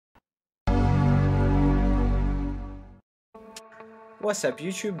What's up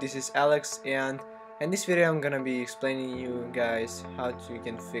YouTube, this is Alex, and in this video I'm gonna be explaining you guys how you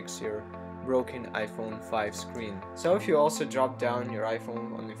can fix your broken iPhone 5 screen. So if you also drop down your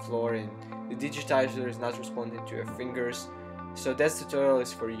iPhone on the floor and the digitizer is not responding to your fingers, so that tutorial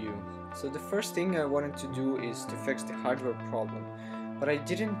is for you. So the first thing I wanted to do is to fix the hardware problem, but I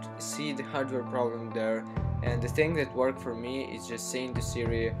didn't see the hardware problem there, and the thing that worked for me is just saying to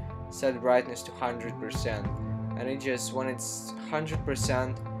Siri, set brightness to 100%. And it just, when it's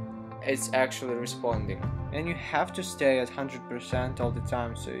 100%, it's actually responding, and you have to stay at 100% all the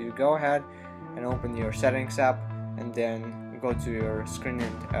time. So you go ahead and open your settings app and then go to your screen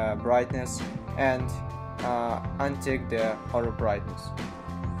and brightness and untick the auto brightness.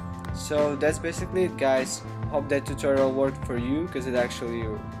 So that's basically it, guys. Hope that tutorial worked for you, because it actually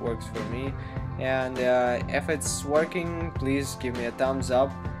works for me. And if it's working, please give me a thumbs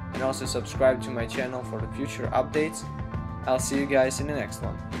up and also subscribe to my channel for the future updates. I'll see you guys in the next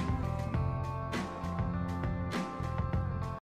one.